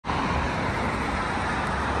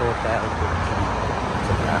hotel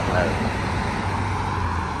sebelah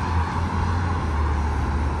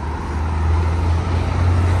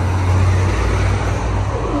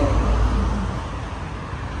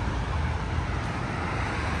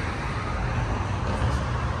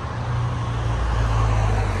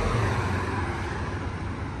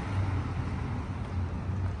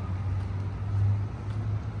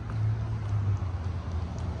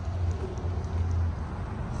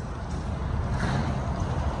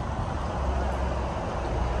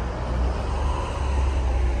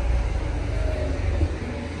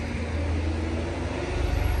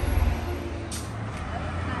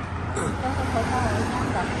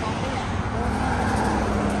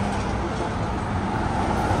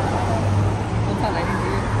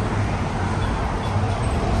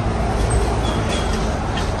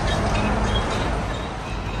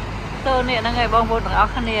nè nó ngày bông vô đằng óc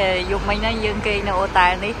này dục mình nó dương cây nó ô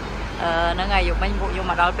tai đi nó ngày dục mình vụ dùng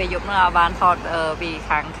mà đó về dục nó bàn thọt vì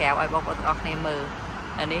kháng khéo ở bông vô đằng óc này mờ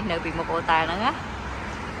anh ấy nếu bị một ô tai nó á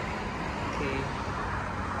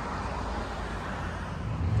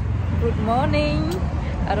Good morning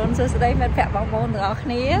Aron sơ đây mình phép bông vô đằng óc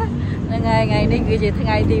này ngày này cứ gì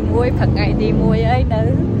ngày đi muối phật ngày đi muối ấy nữa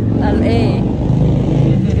lê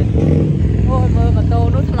ngồi mơ mà tô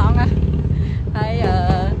nút lon á hay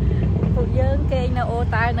phụ dương cây nó ô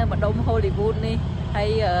tai nơi mà đông Hollywood đi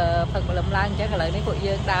hay Phật mà làm lan chắc là lời mấy phụ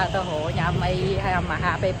dương ta tao hộ nhà mày hay mà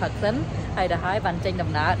hạ về Phật tính hay là hỏi bàn tranh đầm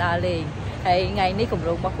đá liền hay ngày ní cùng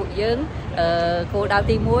rụng mà phụ dương cô đào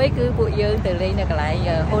tim muối cứ phụ dương từ lên là lại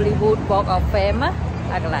Hollywood Walk of Fame á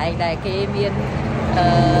lại đại kia miền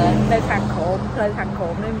nơi thằng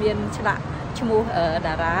khổm nơi miền chợ mua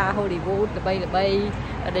đà ra Hollywood là bay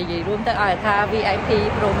để gì luôn tới ai tha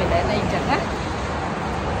VIP prominent này chẳng á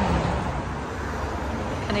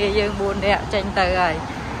này dương buồn đẹp tranh từ rồi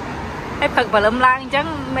hay Phật và lâm lan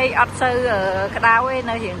chẳng mây ấp sư ở cái đau ấy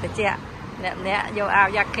nơi hiện tại trẻ nè nè vô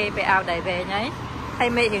ao giặc kê về ao đầy về nhấy hay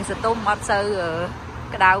mây hiện sự tôm ấp sư ở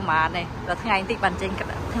cái đau mà này là tháng ngày tích bàn tranh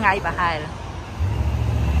tháng ngày và hai là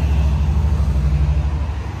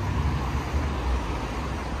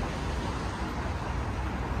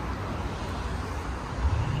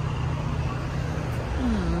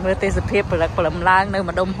mưa tê sập hiệp là lâm lan nơi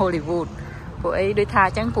mà đông Hollywood phụ ấy đôi tha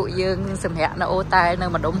chẳng phụ dương sầm hẹ nó ô tai nơi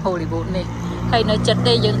mà đông Hollywood này hay nó chất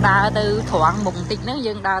đây dương đa từ thoáng mùng tích nó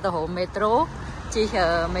dương đa từ hộ metro chỉ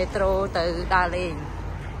metro từ đa lên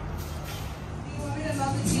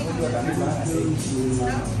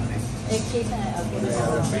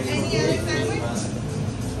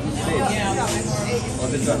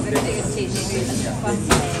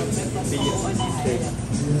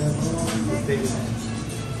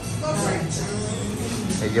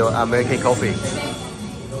vô American coffee.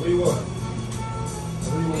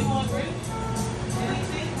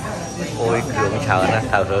 Ôi khướng chợ nè,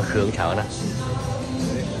 thảo rửa khướng chợ nè.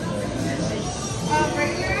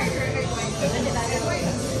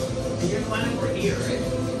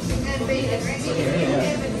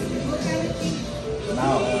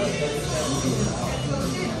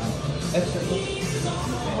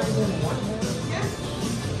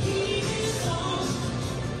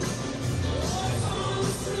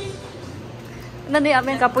 Nên đi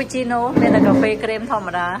ăn cappuccino, nên là cà phê cream thơm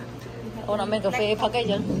mà đã. Ôn ăn cà phê phải cái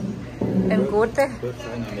gì? Em good thế.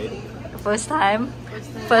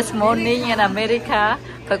 First morning in America.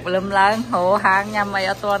 Phật lâm lan hộ hàng nhà mày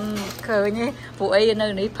ở toàn khơi nhé. Phụ ấy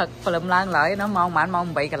nơi này Phật lâm lan lại nó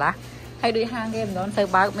mong bị cả lá. Hay đi hàng game đó từ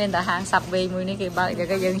bác bên đã hàng sập về mùi này kia bác cho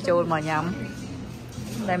cái dân trôi mà nhắm.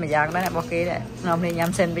 Đây mà dạng đó này bao kia đấy. Nôm này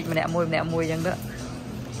nhắm sandwich mà nẹ mùi dân đó.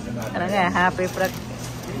 Nó nghe happy birthday.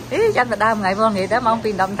 Ý chắc là đam ngày vô nghĩ đó mong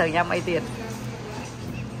pin đông thời nhâm ấy tiền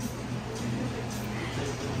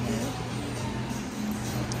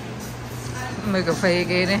mấy cà phê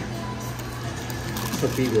kia đi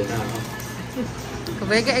cà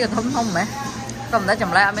phê cái thấm không mẹ còn đã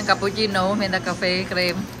chậm lại bên cappuccino bên ta cà phê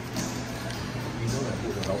cream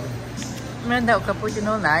bên đầu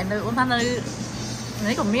cappuccino lại nơi uống thanh nơi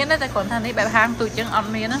nấy còn miên đấy ta còn thanh ấy bài hang tôi chân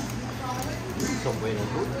ăn miên á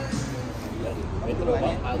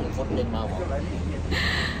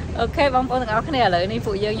ok bông bông áo cái này là này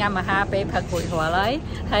phụ dương nhà mà ha pe thật bụi hòa lấy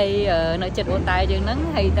hay nơi trên ô tay dương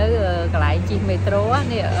nắng hay tới lại chi metro á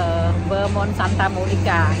này Vermont Santa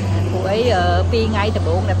Monica phụ ấy pi ngay từ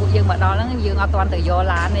bốn này phụ dương mà đó nó dương an toàn từ do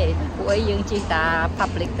lá này phụ ấy dương chi ta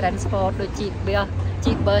public transport đôi chi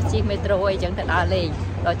bus chi metro ấy chẳng thể đa lên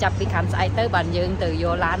rồi chập đi khám sai tới bàn dương từ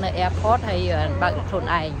do lá nơi airport hay bạn thôn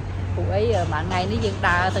ai phụ ấy mà ngày ní dương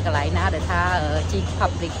ta từ cái lại na để tha chi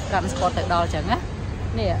public transport từ đó chẳng á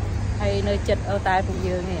nè hay nơi chật ở tai phụ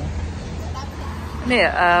dương nè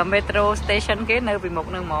nè metro station cái nơi vì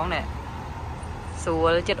một nơi món nè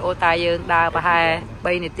sủa chết ô tai dương đa và hai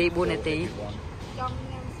bay này tí bu này tí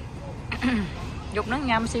dục nó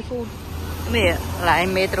nhâm seafood nè lại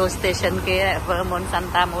metro station kia Vermont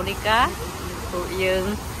Santa Monica phụ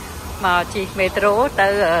dương mà chị metro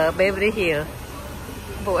tới Beverly Hills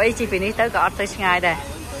vụ ấy chị phải đi tới gọt tới ngày đây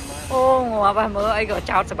ô ngồi ba mưa ấy gọi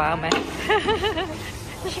chào cho bà mẹ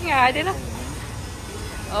ngày đấy đó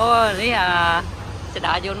ô này àจะไ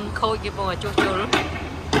ด้ยนต์โคกิบงจุจุล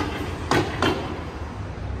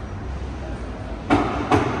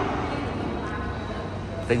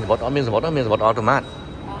เป็นสปอตออมีสปอตออมีสปอตออโตมัติ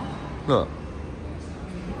เนอะ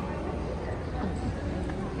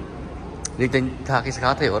นี่เป็นท่ากิสคา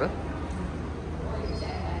เทอร์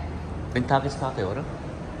เป็นท่ากิสคาเทอร์เ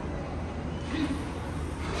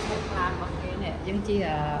นี่ยยังจี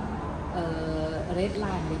เรดไล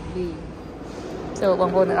น์ดีส่วนบา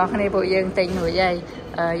งคนเอาในbộ dương tinh người dây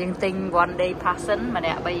dương tinh one day person mà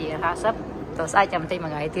nè bây giờ ha sắp tôi sai chậm tinh mà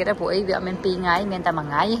ngày tiết đó buổi việc men pi ngày men ta mà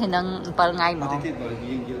ngày hay nâng per ngày mà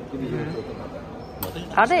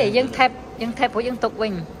ở đây dương thép của dương tục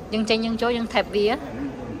bình dương tranh dương chỗ dương thép vía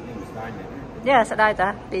yeah sẽ đây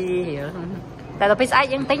ta đi hiểu tại tôi biết ai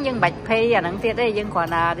dương tinh dương bạch pay à nâng tiết đây dương còn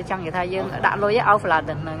là đi chăng vậy thay dương đã lôi với áo là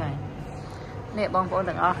đừng này nè bang bộ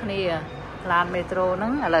đừng ở nè làn metro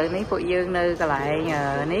nắng lời ní phụ dương nơi cái lại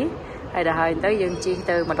ní hay là hơi tới dương chi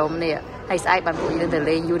từ mà đồng nè hay sai bạn phụ dương từ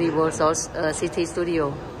lên Universal City Studio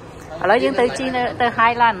ở lấy dương từ chi từ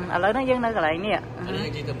Highland ở lấy nó dương nơi cái lại nè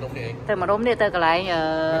từ mà đồng nè từ cái lại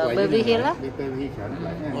Beverly Hills á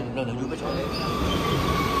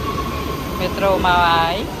metro mà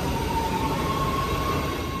ấy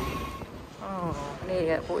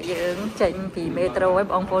phụ dưỡng trên thì metro với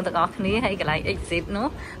ông phone tận ní hay cái lại exit nữa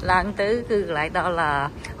lan tới cứ lại đó là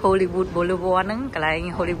Hollywood Boulevard nắng cái lại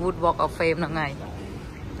Hollywood Walk of Fame là ngày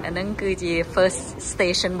nắng cứ gì first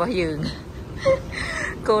station bao dưỡng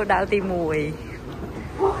cô đào tìm mùi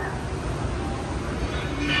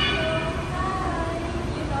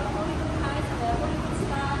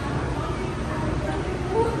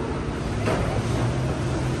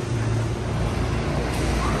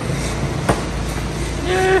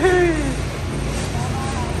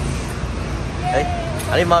đấy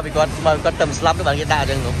anh đi mời con tầm slap các bạn guitar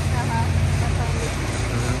chân không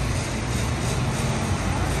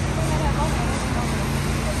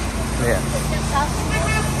nè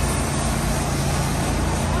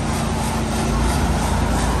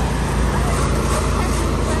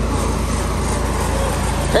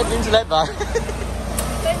hết Winslet rồi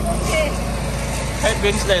hết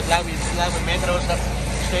Winslet là mình metro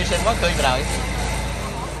station quá cười rồi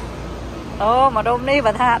ô mà đêm nay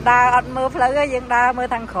bà tha đa anh mơ phơi cái dân đa mơ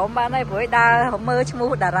thằng khổm ba này buổi đa không mơ chứ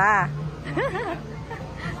mua đà ra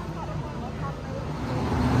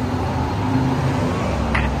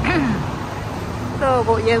rồi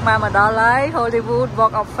bộ dân mà đó lấy Hollywood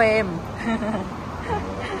Walk of Fame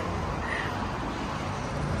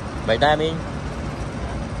vậy đây mình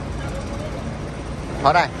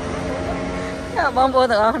khó đây bông vô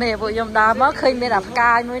được này bộ dân đa mất khi mình đạp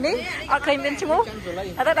cài nuôi ní khi mình chứ mua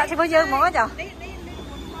ta đã chứ bao giờ món cho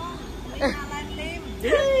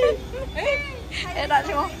đã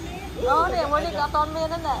chứ đó này mới đi có con miên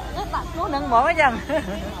đó nè rất là muốn nâng món cái chẳng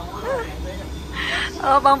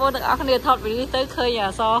bông vô được này thật vì tới khơi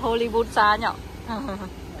nhà so Hollywood xa nhở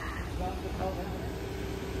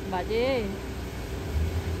bà chứ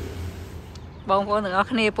bông vô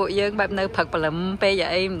được này bộ dân bạn nơi Phật lắm pe giờ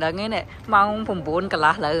em đợi cái này mong phùng buồn cả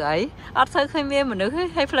là lợi ấy ở tới khơi miên mà nữ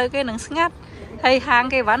hay phơi cái nắng ngắt hay hàng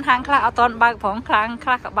cái bán hàng khác ở toàn bạc phóng hàng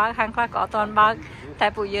khác ở bạc hàng khác ở toàn bạc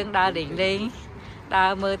tại bộ dân đã đỉnh đi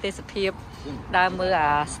đã mơ tê sập hiệp đã mơ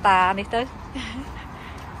star đi tới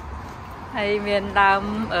hay miền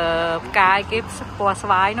đam cái qua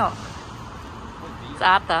xoái nọ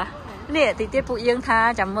sát à nè thì tiếp phụ dương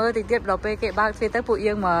tha chẳng mơ thì tiếp đầu pe cái bác phía tới phụ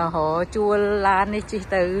dương mà họ chua lan đi chỉ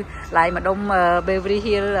từ lại mà đông Beverly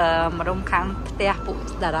Hills mà đông khang te phụ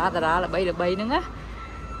đà ra là bay được bay nữa á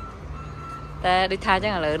ta đi tha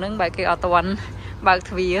chắc là lớn nâng bài cái ở toàn bác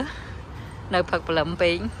vía nơi Phật lầm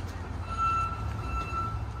pin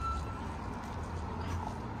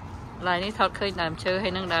lại ní thật khơi làm chơi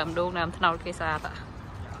hay nâng làm đô làm thế nào cái xa ta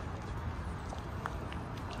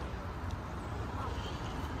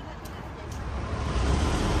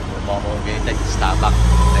mong cái tại Starbucks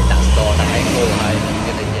tại đặt store tại cái cô này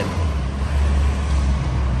cái tự nhiên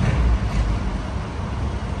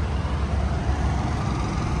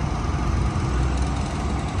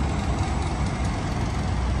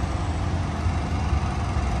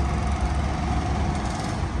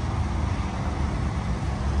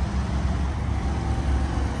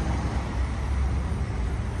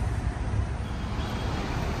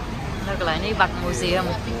cái lại này bạc museum.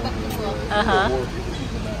 Hả?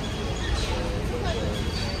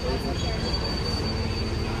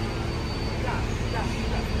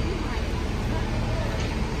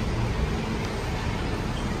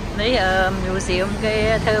 Đấy museum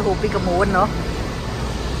cái thơ hộp đi cầm muôn nó.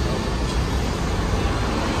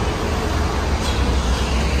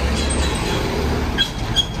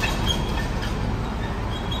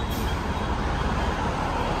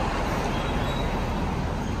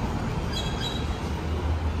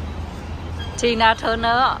 Tina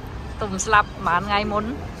Turner tùm slap bán ngay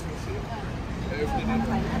muốn.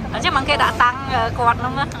 Chắc bằng cái đã tăng quạt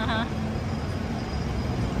lắm á.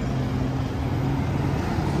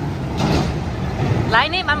 Lấy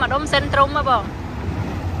ní bạn mà đông centrum á bông.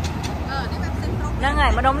 Nâng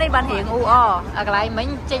ngày mà đông ní bạn hiện UO. À cái lại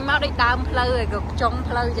mình chênh máu đi tam plơ rồi cực trong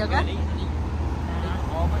plơ chứ á.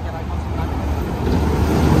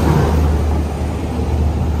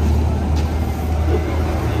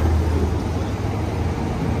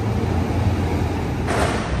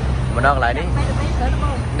 Mình đón lại đi.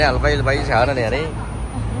 Nè là bay sợ nó nè đi.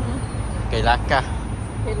 Cây lá ca.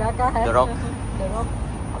 Cây lá ca hả? Được không?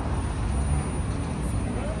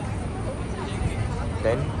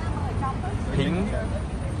 Đến Pink.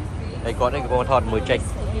 Đây có cái con thọt 10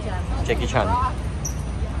 Jackie Chan.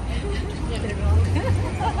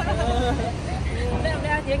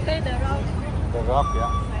 The Rock kìa.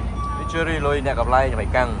 Cái Jerry Lewis nè gặp lại phải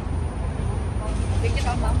căng.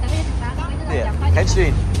 Yeah,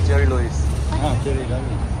 Kenshin, Jerry Lewis. Jerry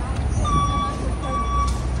Lewis.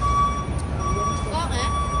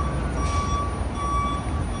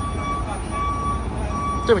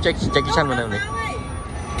 Chứ mà Jackie Chan mà nào này.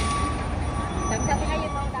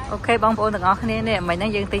 Ok bông bông từng ngõ này nè mình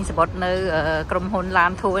đang dừng tin spot nơiក្រុមហ៊ុន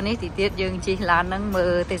Lan Tour នេះទីទៀតយើងជិះឡានហ្នឹងមើ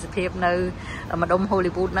លទេសភាពនៅម្ដុំ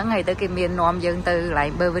Hollywood ហ្នឹងហើយទៅគេមាននាំយើងទៅកន្លែង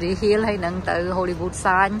Beverly Hills ហើយនឹងទៅ Hollywood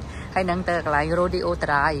Sign ហើយនឹងទៅកន្លែង Rodeo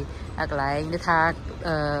Drive កន្លែងនេះថា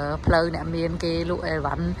ផ្លូវអ្នកមានគេលក់អី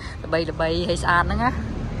វ៉ាន់ល្បីហើយស្អាតហ្នឹងណា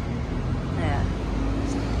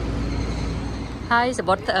ហើយស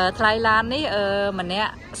បុតថ្លៃឡាននេះម្នា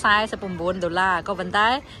ក់$49ក៏ប៉ុន្តែ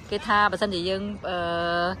គេថាបើសិនជាយើង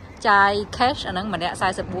ចាយ cash អាហ្នឹងម្នាក់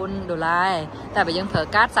$44តែបើយើងប្រើ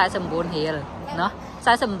កាត$49រៀលเนาะ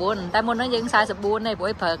$49តែមុនហ្នឹងយើង$44ទេព្រោះ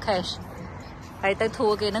ឲ្យប្រើ cash ហើយទៅ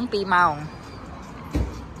tour គេហ្នឹង2ម៉ោង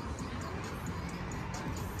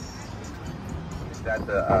At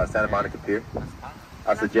the Santa Monica Pier.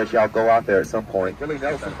 I suggest y'all go out there at some point. Willie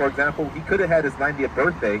Nelson, for example, he could have had his 90th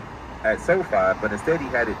birthday at SoFi, but instead he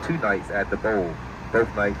had it 2 nights at the Bowl.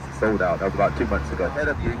 Both nights sold out. That was about 2 months ago. Ahead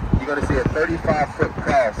of you, you're going to see a 35-foot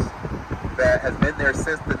cross that has been there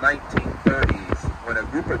since the 1930s when a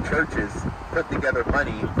group of churches put together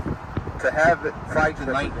money to have it fight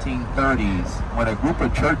the 1930s when a group of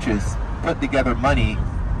churches put together money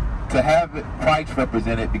to have Christ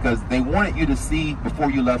represented because they wanted you to see before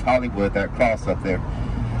you left Hollywood that cross up there.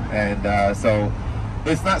 And so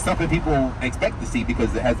it's not something people expect to see because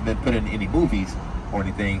it hasn't been put in any movies or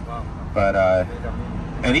anything. But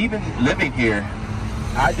and even living here,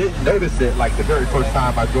 I didn't notice it like the very first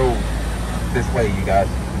time I drove this way, you guys.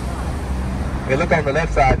 And look on the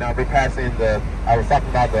left side now, we're passing I was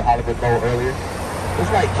talking about the Hollywood Bowl earlier.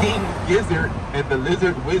 It's like King Gizzard and the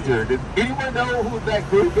Lizard Wizard. Does anyone know who that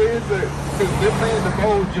group is? Because they're playing the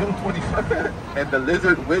bowl June 21st. And the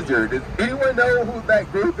Lizard Wizard. Does anyone know who that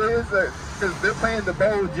group is? Because they're playing the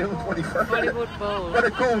bowl June 21st. Hollywood Bowl. What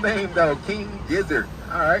a cool name, though. King Gizzard.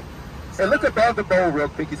 All right. And look above the bowl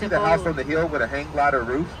real quick. You see the house on the hill with a hang glider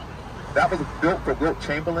roof? That was built for Wilt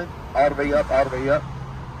Chamberlain. All the way up, all the way up.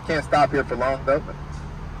 Can't stop here for long, though.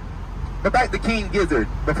 But back to King Gizzard.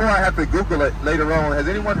 Before I have to Google it later on, has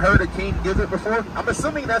anyone heard of King Gizzard before? I'm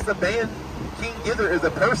assuming that's a band. King Gizzard is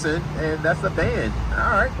a person, and that's a band.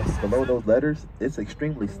 All right. Below those letters, it's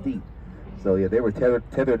extremely steep. So yeah, they were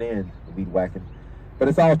tethered in, weed whacking. But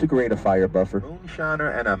it's all to create a fire buffer.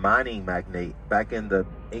 Moonshiner and a mining magnate back in the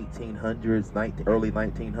 1800s, early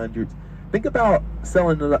 1900s. Think about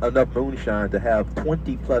selling enough moonshine to have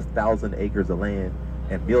 20,000+ acres of land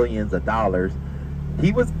and millions of dollars.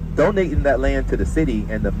 He was donating that land to the city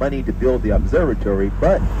and the money to build the observatory,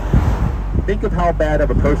 but think of how bad of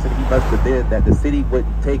a person he must have been that the city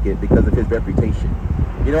wouldn't take it because of his reputation.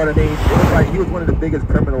 You know what I mean? It was like he was one of the biggest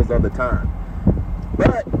criminals of the time.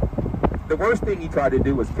 But the worst thing he tried to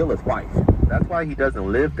do was kill his wife. That's why he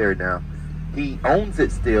doesn't live there now. He owns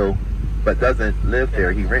it still, but doesn't live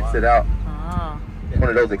there. He rents it out. One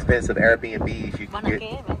of those expensive Airbnbs you can get.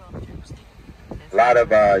 A lot of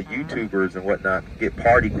YouTubers and whatnot get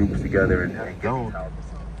party groups together and go.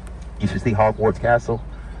 You should see Hogwarts Castle.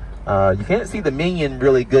 You can't see the minion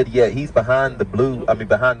really good yet. He's behind the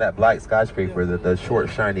behind that black skyscraper, the short,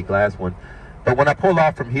 shiny glass one. But when I pull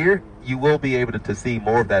off from here, you will be able to see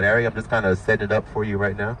more of that area. I'm just kind of setting it up for you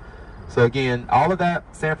right now. So again, all of that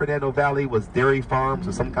San Fernando Valley was dairy farms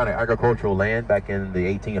or some kind of agricultural land back in the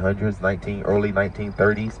 1800s, early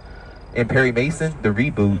 1930s. And Perry Mason, the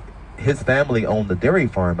reboot, his family owned the dairy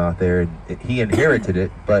farm out there. And he inherited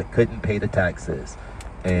it, but couldn't pay the taxes.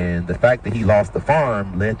 And the fact that he lost the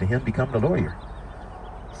farm led to him becoming a lawyer.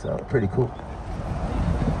 So pretty cool.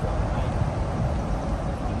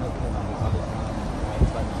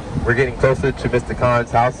 We're getting closer to Mr.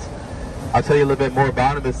 Khan's house. I'll tell you a little bit more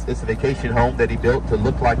about him. It's a vacation home that he built to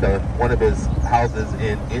look like one of his houses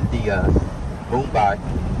in India, Mumbai.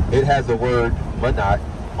 It has the word Manat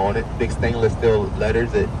on it, big stainless steel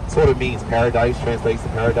letters. It sort of means paradise, translates to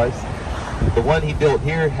paradise. The one he built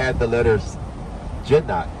here had the letters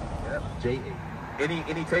Jannat, J-A.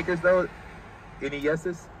 Any takers though? Any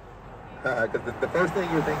yeses? Because the first thing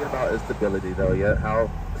you're thinking about is stability though, yeah?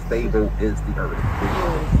 How stable is the earth?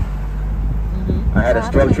 I had a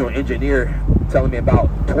structural engineer telling me about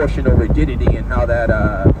torsional rigidity and how that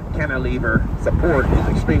cantilever support is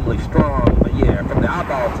extremely strong. But yeah, from the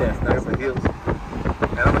eyeball test, that's the hills.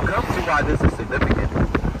 And I'm going to come to why this is significant.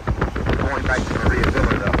 Going back to Maria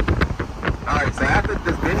Villa though. Alright, so after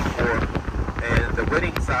this bidding war, and the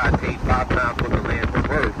winning side paid 5 times what the land was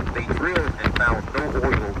worth, they drilled and found no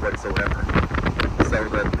oil whatsoever. So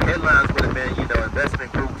the headlines would have been,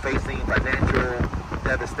 investment group facing financial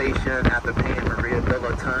devastation after paying Maria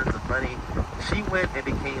Villa tons of money. She went and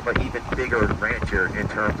became an even bigger rancher in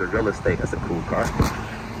terms of real estate. That's a cool car.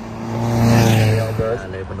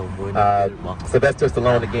 Sylvester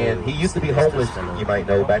Stallone again. He used to be homeless, you might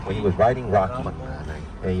know, back when he was writing Rocky.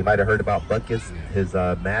 And you might have heard about Buckus, his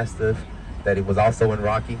Mastiff, that he was also in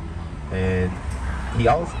Rocky. And he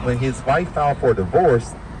also, when his wife filed for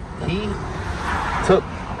divorce, he took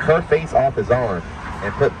her face off his arm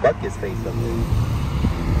and put Buckus' face up there.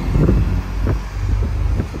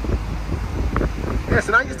 Yeah,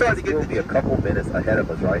 so now you start to get to be a couple minutes ahead of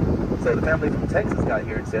us, right? So the family from Texas got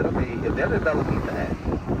here and said, okay, if they're developing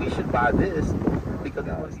that, we should buy this because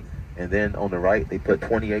it was. And then on the right, they put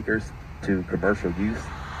 20 acres to commercial use.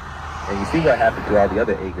 And you see what happened to all the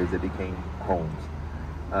other acres. It became homes.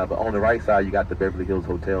 But on the right side, you got the Beverly Hills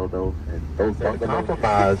Hotel, though. And those the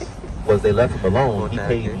compromise was they left him alone. He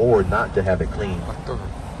paid more not to have it cleaned.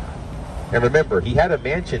 And remember, he had a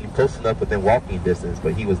mansion close enough within walking distance,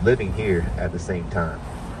 but he was living here at the same time.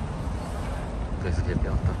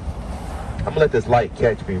 I'm gonna let this light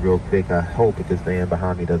catch me real quick. I hope that this van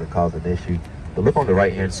behind me doesn't cause an issue. But look on the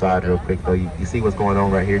right hand side real quick though. You see what's going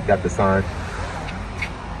on right here? You got the sign.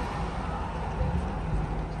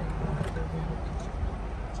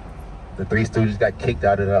 The Three Stooges got kicked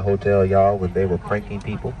out of that hotel, y'all, when they were pranking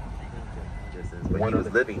people. But he was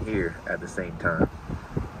living here at the same time.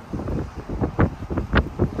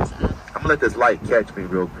 I'm gonna let this light catch me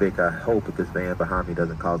real quick. I hope that this van behind me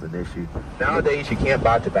doesn't cause an issue. Nowadays, you can't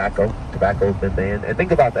buy tobacco. Tobacco's been banned. And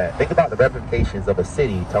think about that. Think about the ramifications of a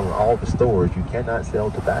city telling all the stores you cannot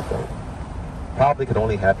sell tobacco. Probably could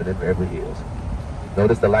only happen in Beverly Hills.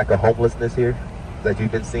 Notice the lack of homelessness here that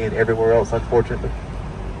you've been seeing everywhere else, unfortunately.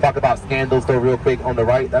 Talk about scandals though real quick. On the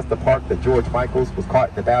right, that's the park that George Michaels was caught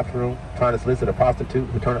in the bathroom trying to solicit a prostitute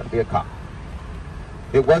who turned out to be a cop.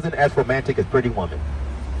 It wasn't as romantic as Pretty Woman.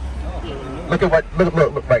 Look at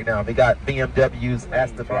look right now. They got BMWs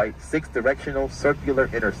Aston right 6-directional circular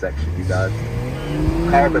intersection, you guys.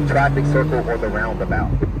 Called the traffic circle or the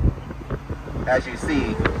roundabout. As you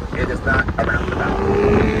see, it is not a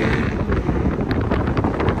roundabout.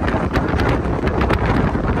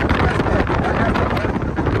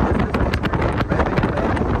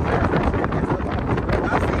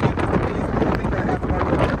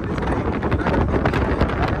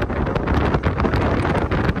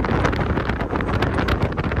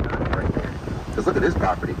 Look at this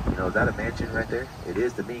property. Is that a mansion right there? It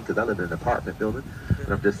is to me because I live in an apartment building. But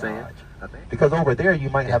I'm just saying. Because over there you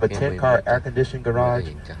might have a 10-car air-conditioned garage.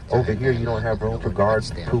 Over here you don't have room for guard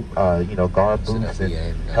booths and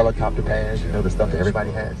helicopter pads. The stuff that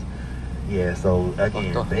everybody has. Yeah. So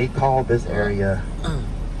again, they call this area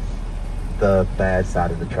the bad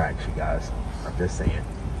side of the tracks, you guys. I'm just saying.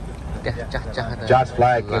 Josh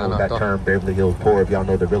Flagg came with that term, Beverly Hills poor. If y'all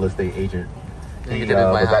know the real estate agent. He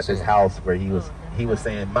was at this house where he was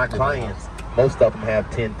saying, my clients, most of them have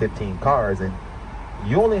 10, 15 cars, and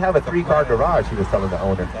you only have a 3-car garage, he was telling the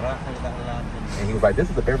owner. And he was like, this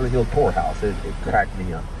is a Beverly Hills poorhouse. It cracked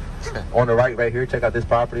me up. On the right here, check out this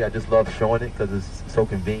property. I just love showing it because it's so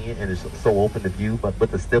convenient and it's so open to view, but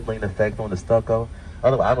with the stippling effect on the stucco, I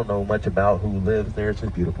don't know much about who lives there. It's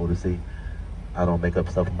just beautiful to see. I don't make up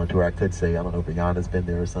stuff from a tour. I could say, I don't know if Rihanna's been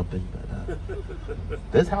there or something. But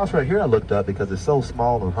this house right here I looked up because it's so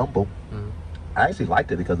small and humble. I actually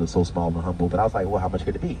liked it because it's so small and humble, but I was like, well, how much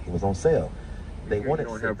could it be? It was on sale. They wanted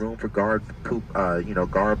to have room for guard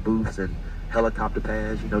booths and helicopter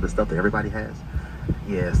pads, the stuff that everybody has.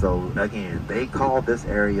 Yeah, so again, they call this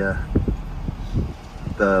area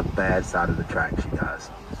the bad side of the tracks, you guys.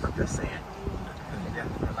 I'm just saying.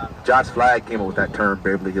 Josh Flagg came up with that term,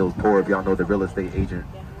 Beverly Hills Poor. If y'all know the real estate agent,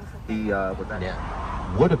 he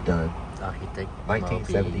would have done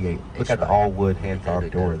 1978. Look at the all wood hand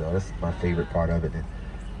carved door, though. That's my favorite part of it. And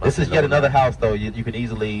this is yet another house, though. You can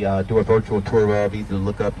easily do a virtual tour of. Easy to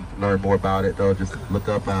look up. You can learn more about it, though. Just look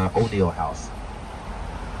up O'Neill House.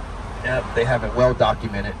 Yep, they have it well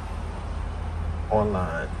documented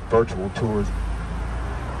online. Virtual tours.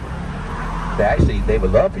 They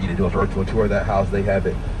would love for you to do a virtual tour of that house. They have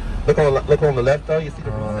it. Look on the left, though. You see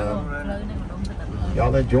the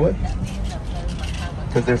y'all enjoy it?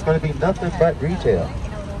 Because there's going to be nothing but retail.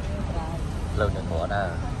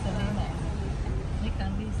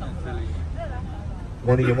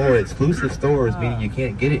 One of your more exclusive stores, meaning you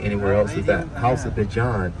can't get it anywhere else, is that House of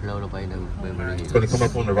Bijan. It's going to come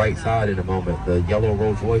up on the right side in a moment. The yellow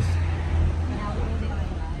Rolls Royce.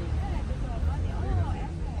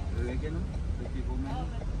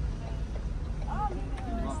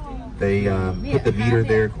 They put the meter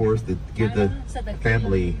there, of course, to give the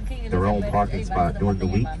family their own parking spot during the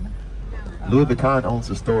week. Louis Vuitton owns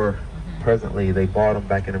the store presently. They bought them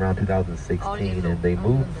back in around 2016, and they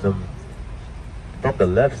moved them from the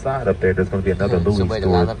left side up there. There's going to be another Louis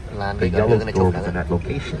store. The yellow store was in that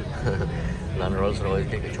location.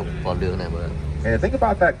 And the thing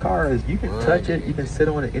about that car is you can touch it, you can sit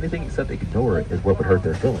on it, anything except ignore it is what would hurt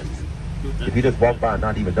their feelings. If you just walk by and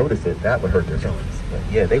not even notice it, that would hurt their feelings. But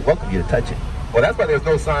yeah, they welcome you to touch it. Well, that's why there's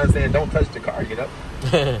no sign saying don't touch the car,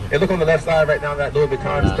 And look on the left side right now, that Louis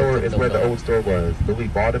Vuitton store is where the old store was. Louis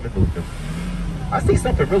bought them and moved them. I see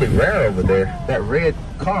something really rare over there. That red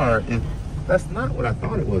car, that's not what I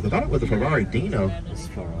thought it was. I thought it was a Ferrari Dino.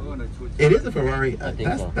 It is a Ferrari.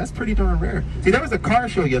 That's pretty darn rare. See, there was a car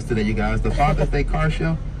show yesterday, you guys. The Father's Day car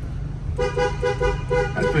show.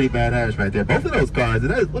 That's pretty badass right there. Both of those cars.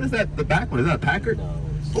 What is that? The back one? Is that a Packard?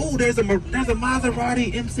 Oh, there's a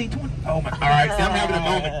Maserati MC20. Oh my! All right, see, I'm having a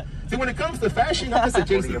moment. See, when it comes to fashion, I'm just a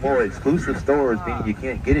JC. More exclusive stores, meaning you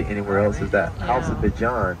can't get it anywhere else. Is that House of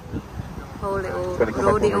Bijan? It's going to come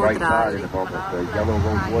up on the right side in a moment. The yellow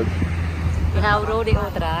Rolls Royce.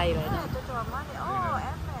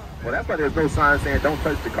 Well, that's why there's no sign saying don't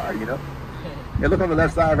touch the car, And look on the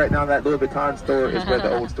left side right now, that Louis Vuitton store is where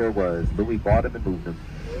the old store was. Louis bought them and moved them.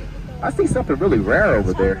 I see something really rare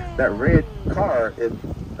over there. That red car,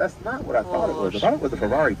 that's not what I thought it was. I thought it was a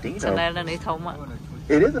Ferrari Dino.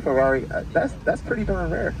 It is a Ferrari. That's pretty darn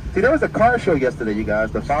rare. See, there was a car show yesterday, you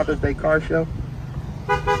guys. The Father's Day car show.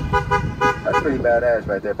 That's pretty badass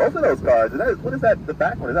right there. Both of those cars. What is that? The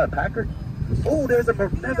back one? Is that a Packard? Oh, there's a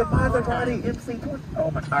Maserati MC20.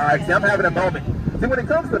 Oh my! All right, see, I'm having a moment. See, when it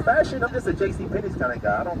comes to fashion, I'm just a JCPenney's kind of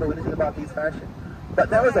guy. I don't know anything about these fashion. But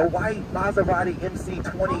there was a white Maserati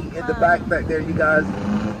MC20 in the back there, you guys.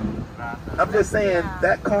 I'm just saying,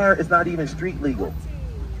 that car is not even street legal.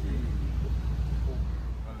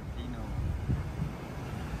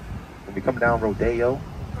 When we come down Rodeo,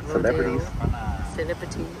 celebrities.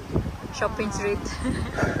 Celebrity. Shopping street.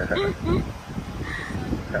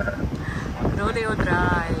 Rodeo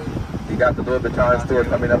Drive. You got the Louis Vuitton store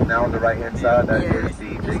coming up now on the right-hand side. That is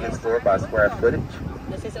the biggest store by square footage.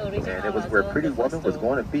 And it was where Pretty Woman was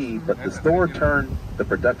going to be, but the store turned the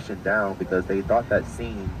production down because they thought that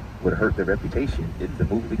scene would hurt their reputation if the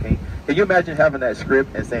movie became... Can you imagine having that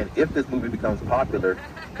script and saying, if this movie becomes popular,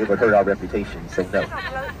 it would hurt our reputation? So no.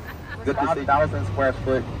 Good 5,000 square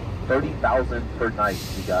foot, 30,000 per night,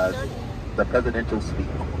 you guys. The presidential suite.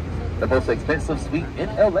 The most expensive suite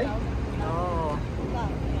in LA. Oh.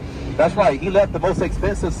 That's right, he left the most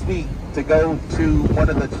expensive suite to go to one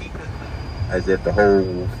of the cheapest. As if the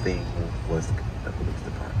whole thing was the police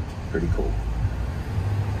department. Pretty cool.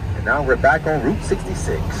 And now we're back on Route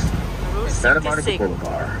 66. Santa Monica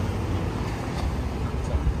Boulevard.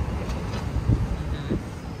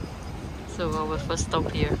 So our first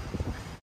stop here.